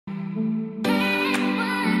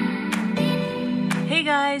Hey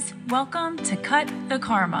guys, welcome to Cut the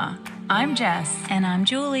Karma. I'm Jess. And I'm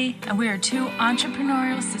Julie. And we are two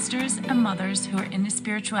entrepreneurial sisters and mothers who are into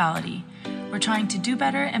spirituality. We're trying to do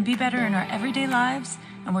better and be better in our everyday lives,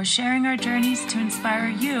 and we're sharing our journeys to inspire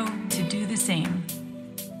you to do the same.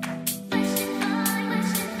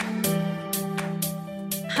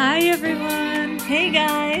 Hi everyone. Hey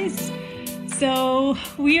guys. So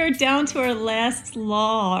we are down to our last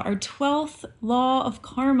law, our 12th law of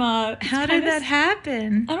karma. How did that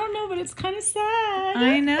happen? I don't know, but it's kind of sad.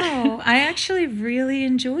 I know. I actually really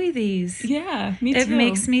enjoy these. Yeah, me too. It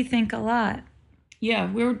makes me think a lot.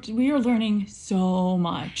 Yeah, we are learning so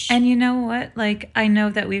much. And you know what? Like, I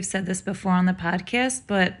know that we've said this before on the podcast,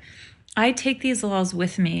 but I take these laws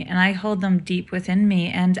with me and I hold them deep within me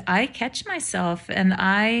and I catch myself, and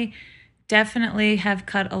I definitely have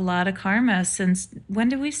cut a lot of karma since, when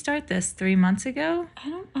did we start this? 3 months ago? I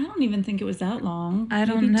don't even think it was that long. I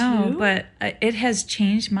don't know, 2? but it has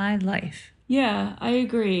changed my life. Yeah, I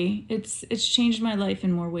agree. It's changed my life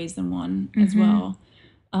in more ways than one as well.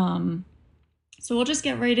 So we'll just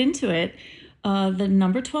get right into it. The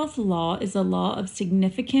number 12th law is a law of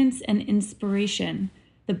significance and inspiration.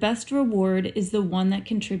 The best reward is the one that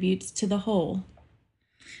contributes to the whole.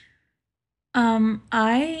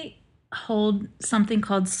 I hold something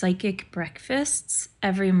called psychic breakfasts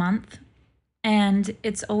every month, and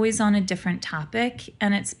it's always on a different topic,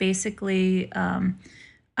 and it's basically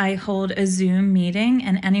I hold a Zoom meeting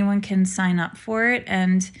and anyone can sign up for it,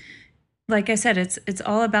 and like I said, it's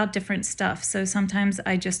all about different stuff. So sometimes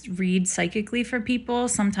I just read psychically for people,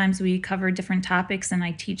 sometimes we cover different topics and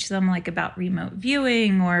I teach them like about remote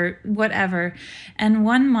viewing or whatever. And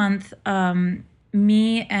one month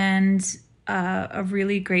me and a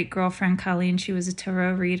really great girlfriend, Colleen, she was a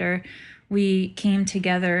tarot reader, we came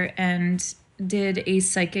together and did a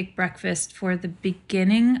psychic breakfast for the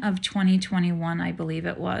beginning of 2021, I believe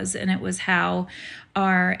it was. And it was how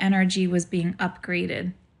our energy was being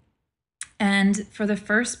upgraded. And for the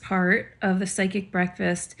first part of the psychic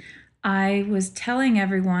breakfast, I was telling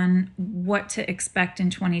everyone what to expect in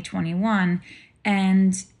 2021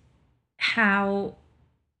 and how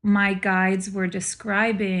my guides were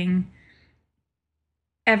describing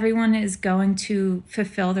everyone is going to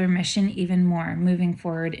fulfill their mission even more moving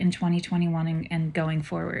forward in 2021 and going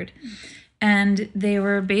forward. And they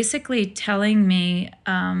were basically telling me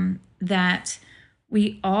that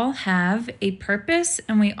we all have a purpose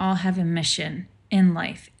and we all have a mission in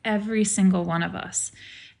life, every single one of us.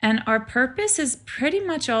 And our purpose is pretty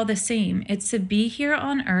much all the same. It's to be here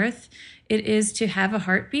on earth. It is to have a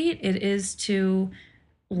heartbeat. It is to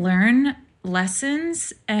learn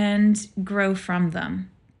lessons and grow from them.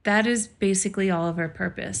 That is basically all of our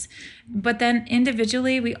purpose. But then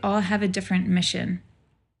individually, we all have a different mission.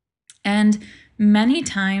 And many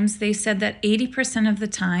times they said that 80% of the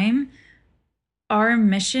time, our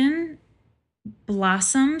mission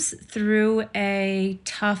blossoms through a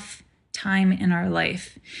tough time in our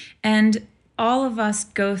life. And all of us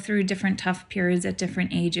go through different tough periods at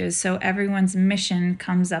different ages. So everyone's mission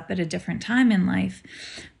comes up at a different time in life.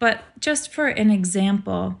 But just for an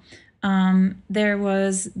example, there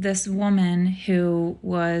was this woman who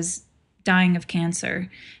was dying of cancer,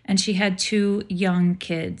 and she had 2 young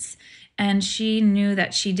kids, and she knew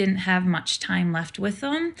that she didn't have much time left with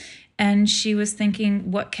them. And she was thinking,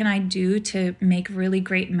 what can I do to make really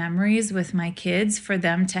great memories with my kids for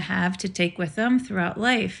them to have to take with them throughout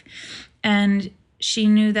life? And she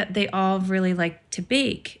knew that they all really liked to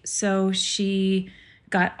bake. So she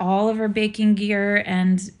got all of her baking gear,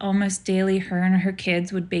 and almost daily her and her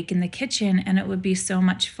kids would bake in the kitchen, and it would be so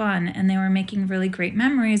much fun. And they were making really great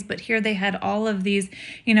memories, but here they had all of these,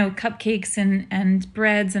 cupcakes and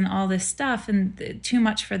breads and all this stuff, and too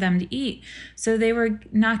much for them to eat. So they were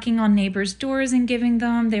knocking on neighbors' doors and giving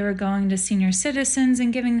them. They were going to senior citizens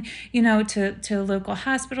and giving, to local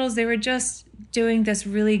hospitals. They were just doing this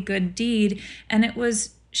really good deed, and it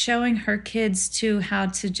was showing her kids too how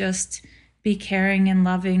to just be caring and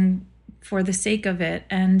loving for the sake of it.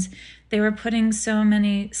 And they were putting so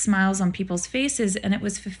many smiles on people's faces, and it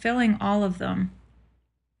was fulfilling all of them.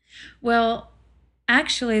 Well,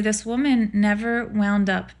 actually, this woman never wound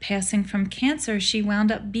up passing from cancer. She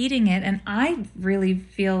wound up beating it. And I really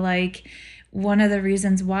feel like one of the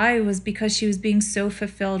reasons why was because she was being so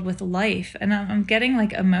fulfilled with life. And I'm getting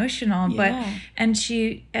like emotional, but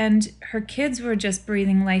and her kids were just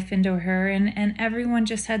breathing life into her, and everyone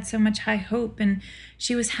just had so much high hope, and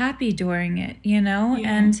she was happy during it,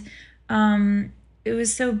 and it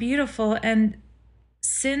was so beautiful. And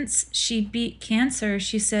since she beat cancer,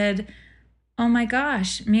 she said, oh my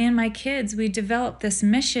gosh, me and my kids, we developed this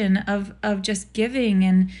mission of just giving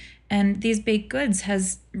And these baked goods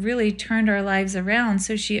has really turned our lives around.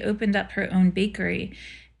 So she opened up her own bakery,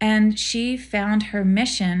 and she found her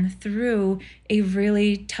mission through a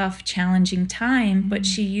really tough, challenging time. But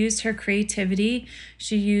she used her creativity,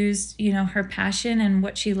 she used, her passion and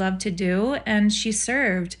what she loved to do, and she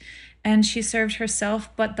served. And she served herself,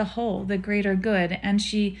 but the whole, the greater good. And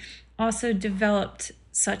she also developed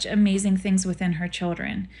such amazing things within her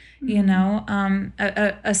children,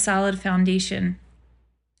 a solid foundation.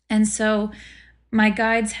 And so my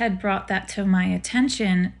guides had brought that to my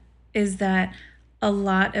attention, is that a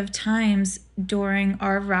lot of times during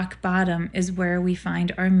our rock bottom is where we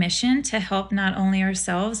find our mission to help not only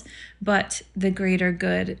ourselves, but the greater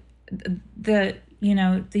good, the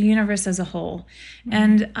universe as a whole. Right.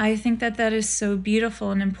 And I think that is so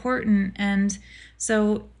beautiful and important. And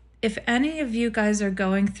so if any of you guys are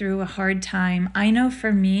going through a hard time, I know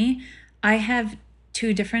for me, I have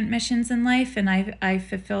 2 different missions in life, and I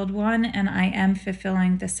fulfilled one, and I am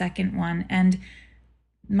fulfilling the second one. And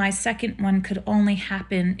my second one could only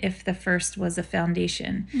happen if the first was a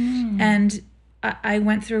foundation. And I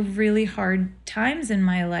went through really hard times in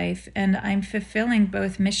my life, and I'm fulfilling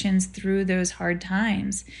both missions through those hard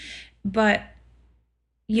times. But,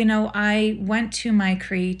 I went to my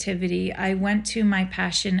creativity, I went to my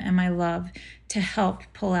passion and my love to help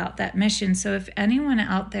pull out that mission. So if anyone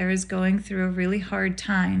out there is going through a really hard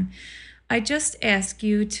time, I just ask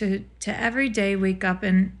you to every day wake up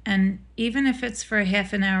and even if it's for a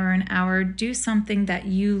half an hour, do something that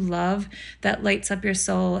you love, that lights up your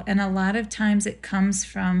soul. And a lot of times it comes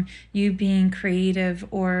from you being creative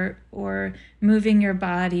or moving your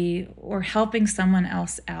body or helping someone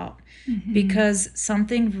else out, because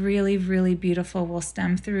something really, really beautiful will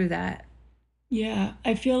stem through that. Yeah,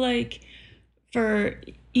 I feel like for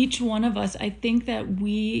each one of us, I think that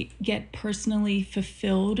we get personally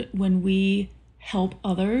fulfilled when we help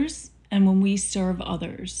others and when we serve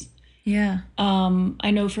others. Yeah.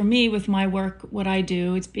 I know for me, with my work, what I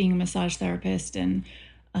do, it's being a massage therapist and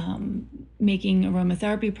making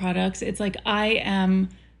aromatherapy products. It's like I am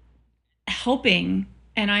helping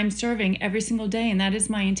and I'm serving every single day, and that is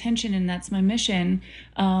my intention and that's my mission.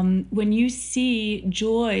 When you see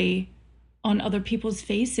joy on other people's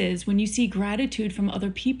faces, when you see gratitude from other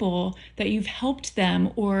people that you've helped them,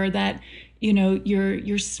 or that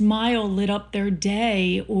your smile lit up their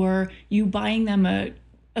day, or you buying them a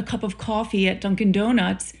cup of coffee at Dunkin'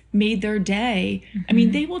 Donuts made their day. I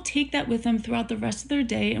mean, they will take that with them throughout the rest of their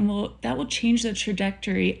day, and that will change the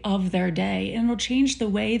trajectory of their day, and it'll change the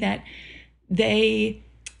way that they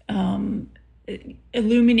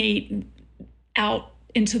illuminate out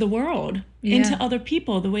into the world, into other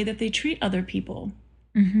people, the way that they treat other people.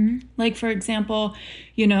 Like, for example,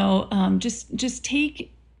 just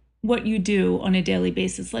take what you do on a daily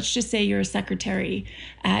basis. Let's just say you're a secretary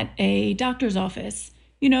at a doctor's office.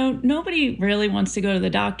 Nobody really wants to go to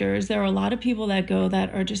the doctors. There are a lot of people that go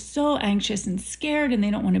that are just so anxious and scared, and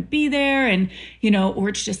they don't want to be there. And, or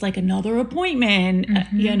it's just like another appointment,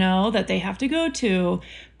 that they have to go to.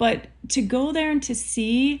 But to go there and to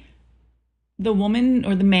see the woman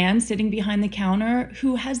or the man sitting behind the counter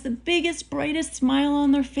who has the biggest, brightest smile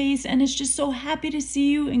on their face and is just so happy to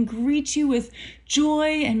see you and greet you with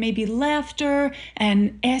joy and maybe laughter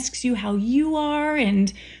and asks you how you are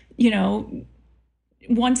and,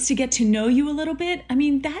 wants to get to know you a little bit. I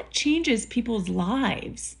mean, that changes people's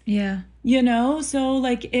lives. Yeah. So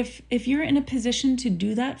like if you're in a position to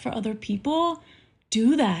do that for other people,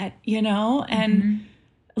 do that, and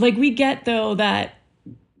like we get though that,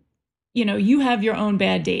 you have your own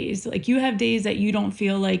bad days. Like you have days that you don't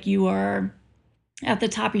feel like you are at the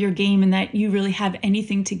top of your game and that you really have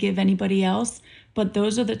anything to give anybody else. But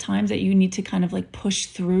those are the times that you need to kind of like push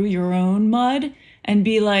through your own mud and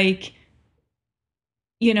be like,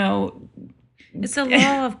 it's a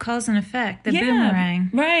law of cause and effect, the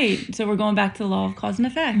boomerang. Right. So we're going back to the law of cause and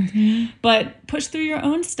effect. But push through your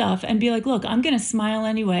own stuff and be like, look, I'm going to smile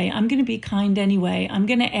anyway. I'm going to be kind anyway. I'm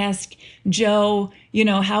going to ask Joe,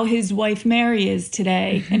 how his wife Mary is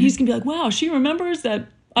today. And he's going to be like, wow, she remembers that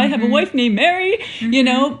I have a wife named Mary,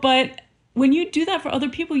 But when you do that for other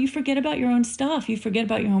people, you forget about your own stuff. You forget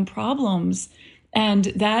about your own problems. And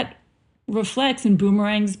that reflects and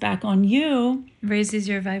boomerangs back on you, raises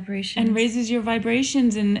your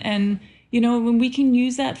vibrations and when we can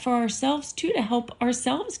use that for ourselves too, to help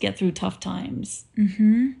ourselves get through tough times.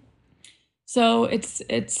 So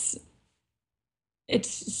it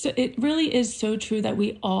really is so true that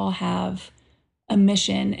we all have a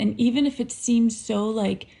mission, and even if it seems so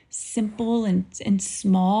like simple and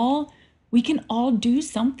small, we can all do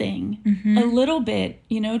something a little bit,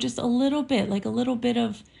 just a little bit, like a little bit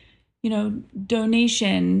of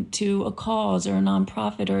donation to a cause or a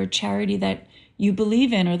nonprofit or a charity that you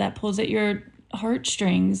believe in or that pulls at your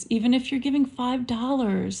heartstrings, even if you're giving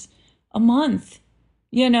 $5 a month,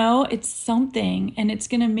 it's something, and it's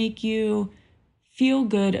going to make you feel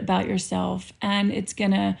good about yourself, and it's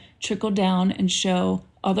going to trickle down and show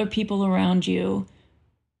other people around you,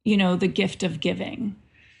 the gift of giving.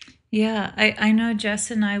 Yeah, I know Jess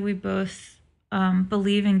and I, we both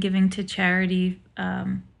believe in giving to charity.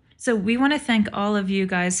 So we want to thank all of you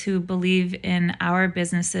guys who believe in our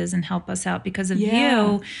businesses and help us out. Because of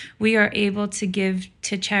you, we are able to give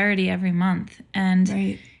to charity every month.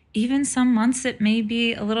 And even some months it may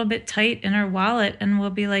be a little bit tight in our wallet, and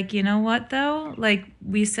we'll be like, you know what though? Like,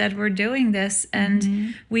 we said we're doing this,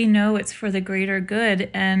 and we know it's for the greater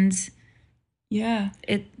good, and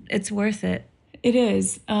it's worth it. It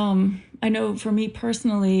is. I know for me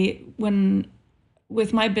personally,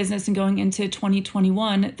 with my business and going into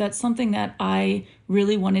 2021, that's something that I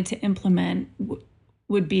really wanted to implement,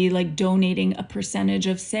 would be like donating a percentage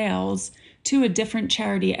of sales to a different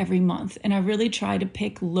charity every month. And I really try to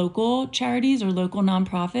pick local charities or local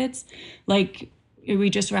nonprofits. Like, we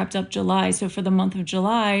just wrapped up July. So for the month of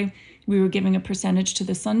July, we were giving a percentage to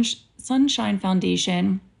the Sunshine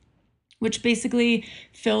Foundation, which basically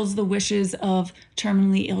fills the wishes of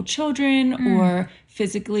terminally ill children or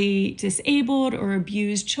physically disabled or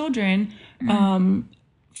abused children,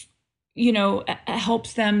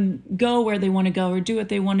 helps them go where they want to go or do what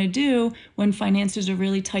they want to do when finances are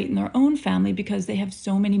really tight in their own family, because they have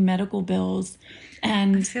so many medical bills.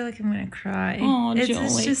 And I feel like I'm going to cry. Oh, it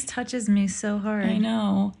just touches me so hard. I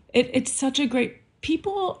know. It's such a great...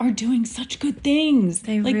 People are doing such good things.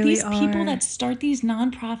 They like, really these are. people that start these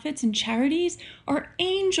nonprofits and charities are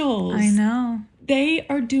angels. I know. They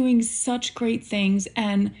are doing such great things,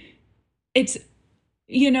 and it's,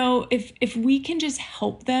 if we can just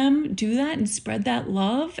help them do that and spread that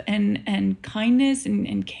love and kindness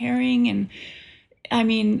and caring, and I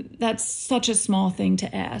mean, that's such a small thing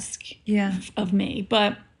to ask of me.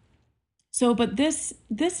 But this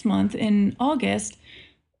month in August,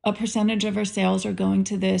 a percentage of our sales are going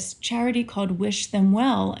to this charity called Wish Them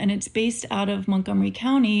Well, and it's based out of Montgomery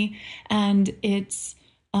County, and it's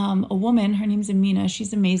a woman. Her name's Amina.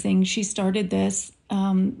 She's amazing. She started this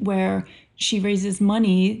where she raises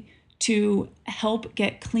money to help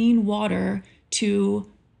get clean water to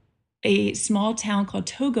a small town called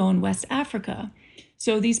Togo in West Africa.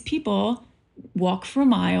 So these people walk for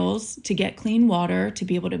miles to get clean water, to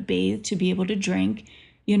be able to bathe, to be able to drink,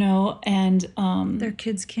 and their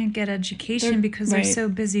kids can't get education because they're so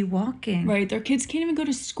busy walking. Right. Their kids can't even go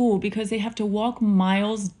to school because they have to walk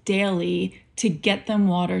miles daily to get them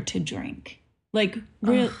water to drink. Like,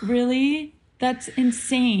 really? That's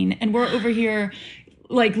insane. And we're over here,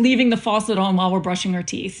 like, leaving the faucet on while we're brushing our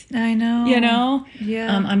teeth. I know.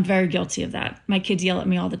 Yeah. I'm very guilty of that. My kids yell at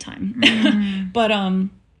me all the time. But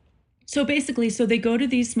so basically, they go to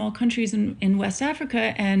these small countries in West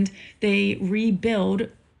Africa, and they rebuild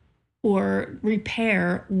or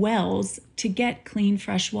repair wells to get clean,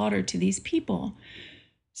 fresh water to these people.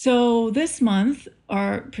 So this month,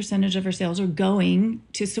 our percentage of our sales are going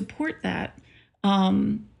to support that.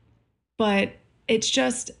 But it's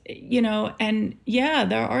just, and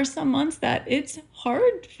there are some months that it's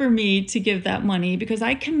hard for me to give that money, because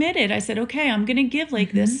I committed. I said, okay, I'm going to give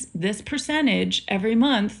like this percentage every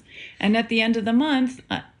month. And at the end of the month,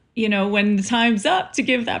 when the time's up to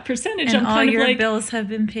give that percentage, and I'm all kind of your like, bills have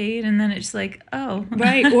been paid, and then it's like, oh.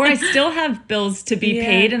 Right. Or I still have bills to be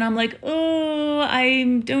paid, and I'm like, oh,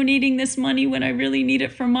 I'm donating this money when I really need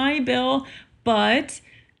it for my bill. But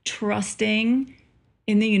trusting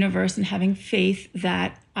in the universe and having faith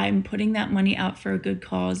that I'm putting that money out for a good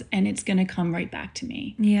cause, and it's going to come right back to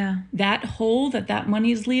me. Yeah. That hole that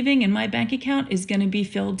money is leaving in my bank account is going to be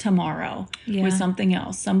filled tomorrow with something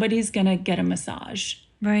else. Somebody's going to get a massage.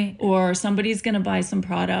 Right. Or somebody's going to buy some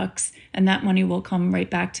products, and that money will come right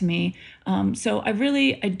back to me. So I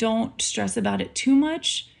don't stress about it too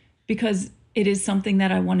much, because it is something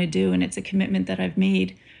that I want to do, and it's a commitment that I've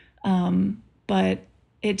made. But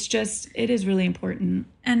it is really important.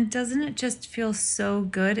 And doesn't it just feel so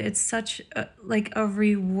good? It's such a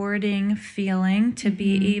rewarding feeling to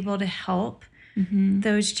be able to help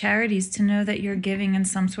those charities, to know that you're giving in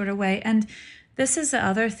some sort of way. And this is the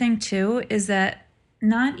other thing too, is that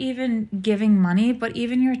not even giving money, but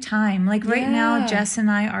even your time. Like right now, Jess and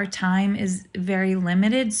I, our time is very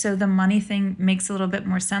limited. So the money thing makes a little bit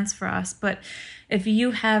more sense for us. But if you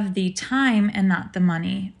have the time and not the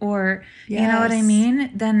money, or you know what I mean,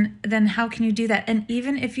 then how can you do that? And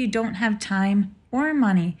even if you don't have time or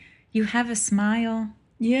money, you have a smile.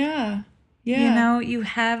 Yeah. Yeah. You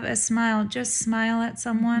have a smile, just smile at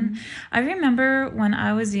someone. I remember when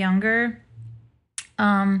I was younger,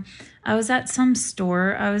 um, I was at some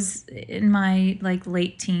store. I was in my like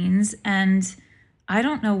late teens, and I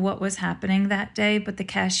don't know what was happening that day, but the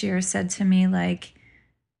cashier said to me like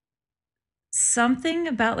something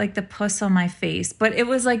about like the puss on my face, but it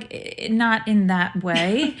was like not in that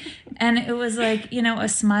way. And it was like, a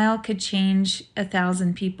smile could change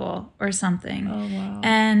 1,000 people or something. Oh, wow.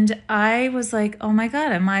 And I was like, oh my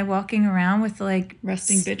God, am I walking around with like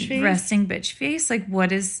Resting bitch face? resting bitch face? Like,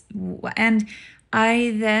 and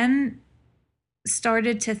I then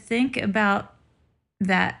started to think about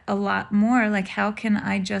that a lot more. Like, how can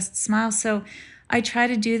I just smile? So I try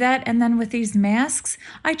to do that. And then with these masks,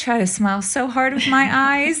 I try to smile so hard with my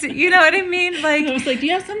eyes. You know what I mean? Like, I was like, do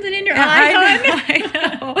you have something in your eye, hon?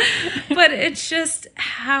 I know. But it's just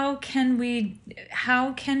how can we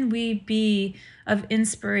be of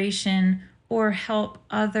inspiration or help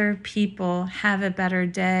other people have a better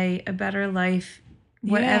day, a better life,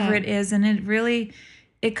 whatever it is. And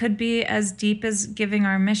it could be as deep as giving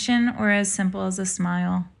our mission or as simple as a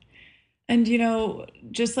smile. And,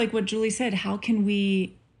 just like what Julie said, how can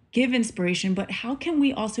we give inspiration, but how can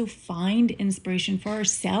we also find inspiration for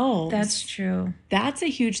ourselves? That's true. That's a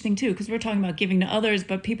huge thing too, because we're talking about giving to others,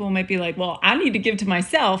 but people might be like, well, I need to give to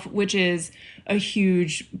myself, which is a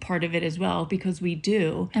huge part of it as well, because we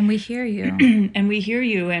do. And we hear you. And we hear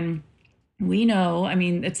you, and we know,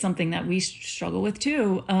 it's something that we struggle with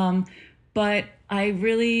too. But I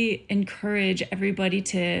really encourage everybody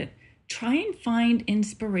to try and find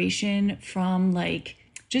inspiration from like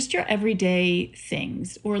just your everyday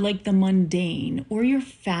things, or like the mundane, or your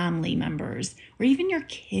family members, or even your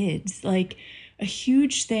kids. Like a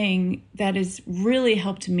huge thing that has really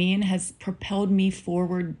helped me and has propelled me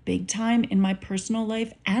forward big time in my personal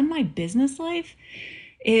life and my business life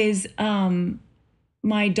is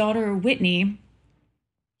my daughter Whitney.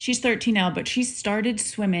 She's 13 now, but she started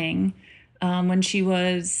swimming when she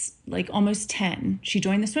was like almost 10. She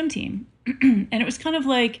joined the swim team. And it was kind of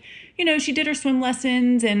like, she did her swim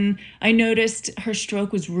lessons, and I noticed her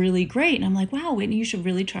stroke was really great. And I'm like, wow, Whitney, you should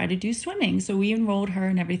really try to do swimming. So we enrolled her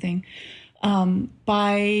and everything.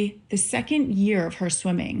 By the second year of her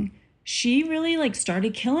swimming, she really like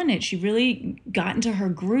started killing it. She really got into her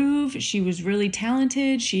groove. She was really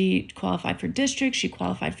talented. She qualified for districts. She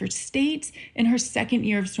qualified for states in her second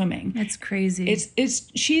year of swimming. That's crazy.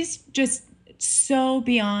 She's just so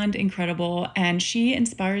beyond incredible, and she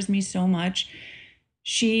inspires me so much.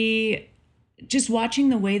 She just watching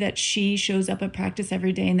the way that she shows up at practice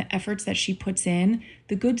every day and the efforts that she puts in,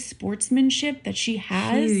 the good sportsmanship that she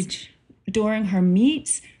has Huge. during her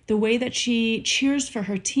meets, the way that she cheers for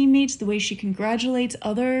her teammates, the way she congratulates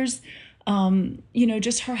others,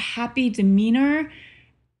 just her happy demeanor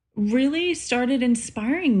really started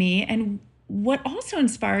inspiring me. And what also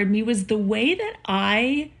inspired me was the way that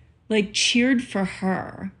I like cheered for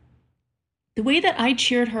her, the way that I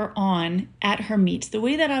cheered her on at her meets, the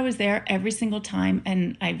way that I was there every single time.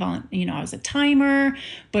 And I was a timer,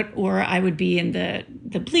 or I would be in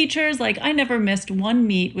the bleachers. Like I never missed one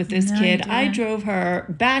meet with this kid. I drove her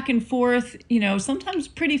back and forth, sometimes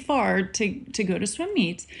pretty far to go to swim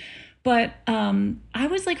meets. But I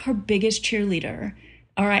was like her biggest cheerleader,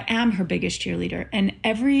 or I am her biggest cheerleader. And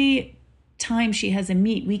every time she has a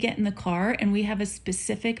meet, we get in the car and we have a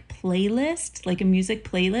specific playlist, like a music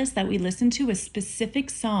playlist that we listen to, with specific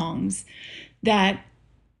songs that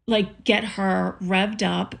like get her revved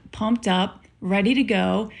up, pumped up, ready to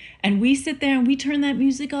go. And we sit there and we turn that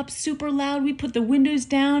music up super loud. We put the windows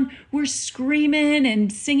down. We're screaming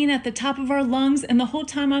and singing at the top of our lungs. And the whole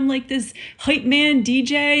time I'm like this hype man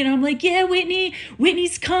DJ, and I'm like, yeah,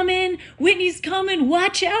 Whitney's coming. Whitney's coming.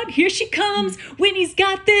 Watch out. Here she comes. Whitney's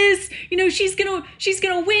got this. She's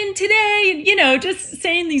gonna win today. And, just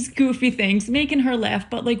saying these goofy things, making her laugh.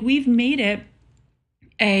 But like we've made it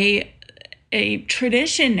a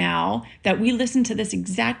tradition now that we listen to this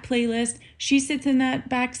exact playlist. She sits in that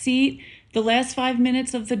back seat. The last 5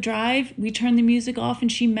 minutes of the drive, we turn the music off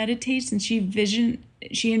and she meditates, and she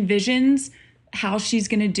envisions how she's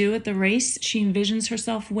going to do at the race. She envisions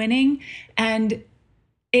herself winning. And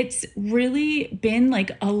it's really been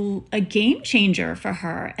like a game changer for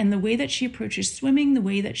her, and the way that she approaches swimming, the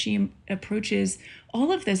way that she approaches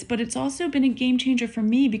all of this. But it's also been a game changer for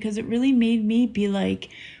me, because it really made me be like,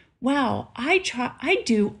 wow, I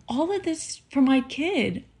do all of this for my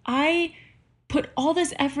kid. I put all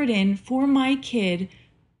this effort in for my kid,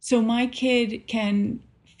 so my kid can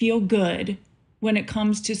feel good when it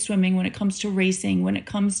comes to swimming, when it comes to racing, when it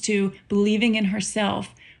comes to believing in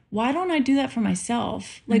herself. why don't I do that for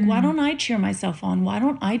myself? Like, why don't I cheer myself on? Why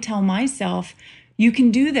don't I tell myself, you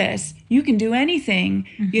can do this. You can do anything.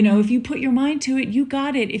 You know, if you put your mind to it, you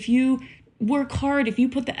got it. If you work hard, if you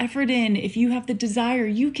put the effort in, if you have the desire,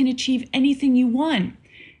 you can achieve anything you want.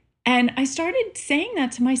 And I started saying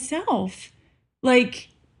that to myself like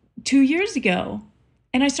 2 years ago.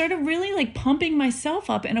 And I started really like pumping myself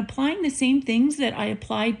up and applying the same things that I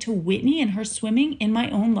applied to Whitney and her swimming in my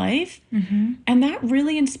own life. And that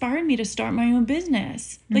really inspired me to start my own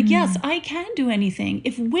business. Like, yes, I can do anything.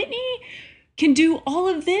 If Whitney can do all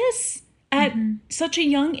of this at such a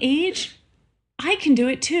young age, I can do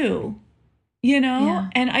it too, you know? Yeah.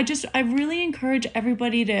 And I really encourage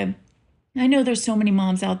everybody to, I know there's so many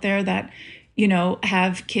moms out there that, you know,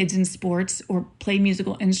 have kids in sports or play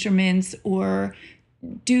musical instruments or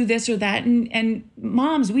do this or that. And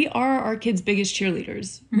moms, we are our kids' biggest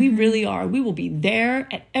cheerleaders. We really are. We will be there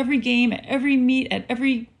at every game, at every meet, at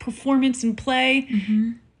every performance and play.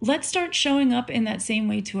 Let's start showing up in that same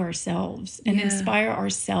way to ourselves and inspire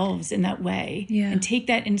ourselves in that way and take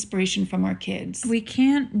that inspiration from our kids. We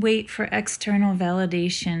can't wait for external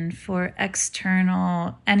validation, for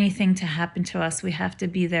external anything to happen to us. We have to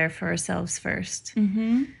be there for ourselves first.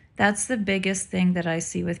 That's the biggest thing that I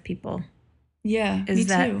see with people. Yeah, is me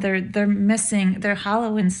that too. they're missing, they're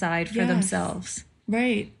hollow inside for themselves.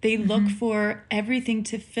 Right. They look for everything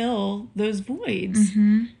to fill those voids.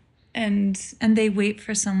 And they wait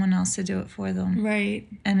for someone else to do it for them. Right.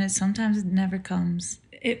 And sometimes it never comes.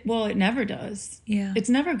 It never does. Yeah. It's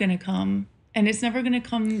never going to come. And it's never going to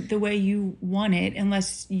come the way you want it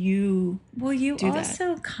unless you you do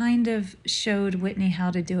also kind of showed Whitney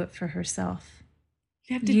how to do it for herself.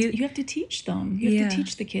 You have to teach them. You have to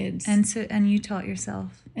teach the kids. And you taught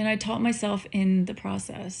yourself. And I taught myself in the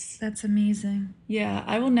process. That's amazing. Yeah,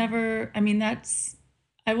 I will never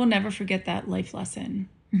forget that life lesson.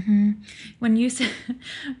 When you said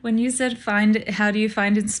how do you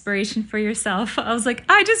find inspiration for yourself? I was like,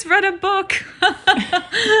 I just read a book.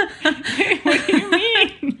 What do you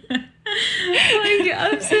mean? Like,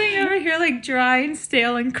 I'm sitting over here like dry and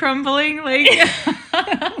stale and crumbling, like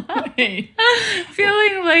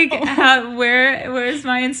feeling like where's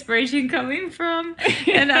my inspiration coming from?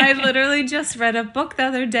 And I literally just read a book the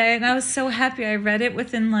other day, and I was so happy. I read it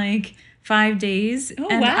within like 5 days,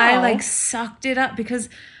 and wow. I like sucked it up because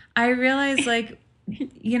I realized like,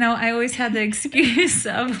 you know, I always had the excuse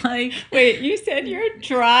of like, wait, you said you're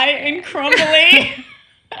dry and crumbly?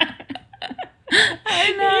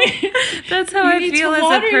 I know. That's how I feel as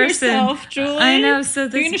a person. Yourself, Julie. I know. So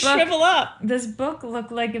this You're gonna shrivel up. This book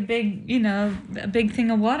looked like a big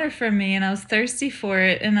thing of water for me, and I was thirsty for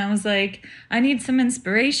it. And I was like, I need some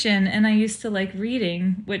inspiration. And I used to like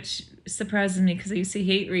reading, which surprises me because I used to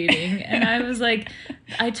hate reading. And I was like,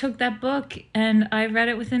 I took that book and I read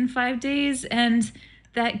it within 5 days, and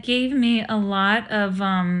that gave me a lot of.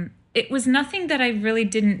 It was nothing that I really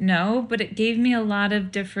didn't know, but it gave me a lot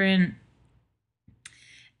of different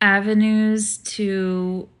avenues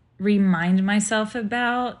to remind myself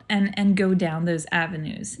about and go down those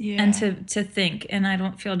avenues and to think, and I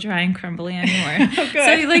don't feel dry and crumbly anymore.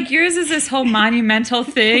 So like yours is this whole monumental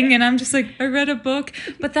thing, and I'm just like, I read a book,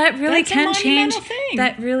 but that really can change.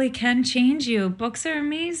 That really can change you. Books are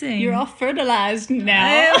amazing. You're all fertilized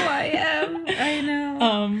now. I am. I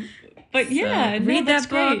know. But yeah, so, read that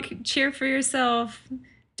book. Great. Cheer for yourself.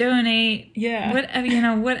 Donate,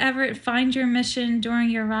 whatever. Find your mission during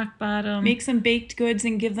your rock bottom. Make some baked goods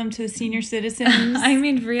and give them to the senior citizens. I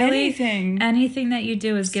mean, really, anything that you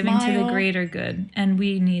do is giving to the greater good, and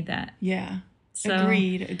we need that. Yeah, so,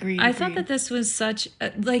 agreed. I thought that this was such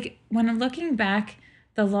like when I'm looking back,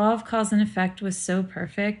 the law of cause and effect was so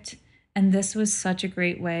perfect, and this was such a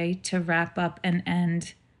great way to wrap up and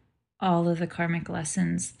end all of the karmic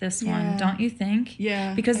lessons. This one, don't you think?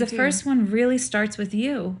 Yeah, because the first one really starts with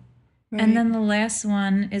you, and then the last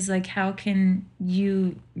one is like, how can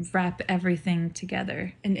you wrap everything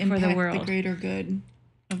together and for the world, the greater good?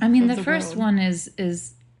 I mean, the first one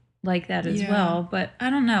is like that as well, but I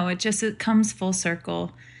don't know. It comes full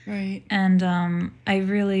circle, right? And I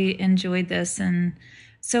really enjoyed this, and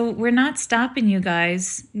so we're not stopping, you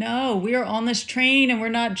guys. No, we are on this train and we're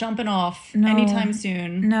not jumping off anytime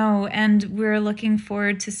soon. No, and we're looking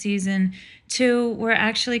forward to season 2. We're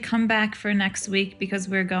actually come back for next week because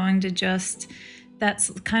we're going to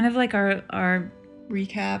that's kind of like our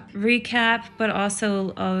recap, but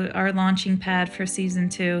also our launching pad for season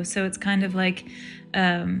 2. So it's kind of like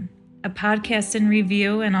a podcast and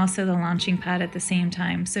review and also the launching pad at the same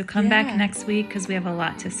time. So come back next week because we have a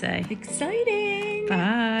lot to say. Exciting.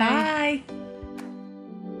 Bye. Bye.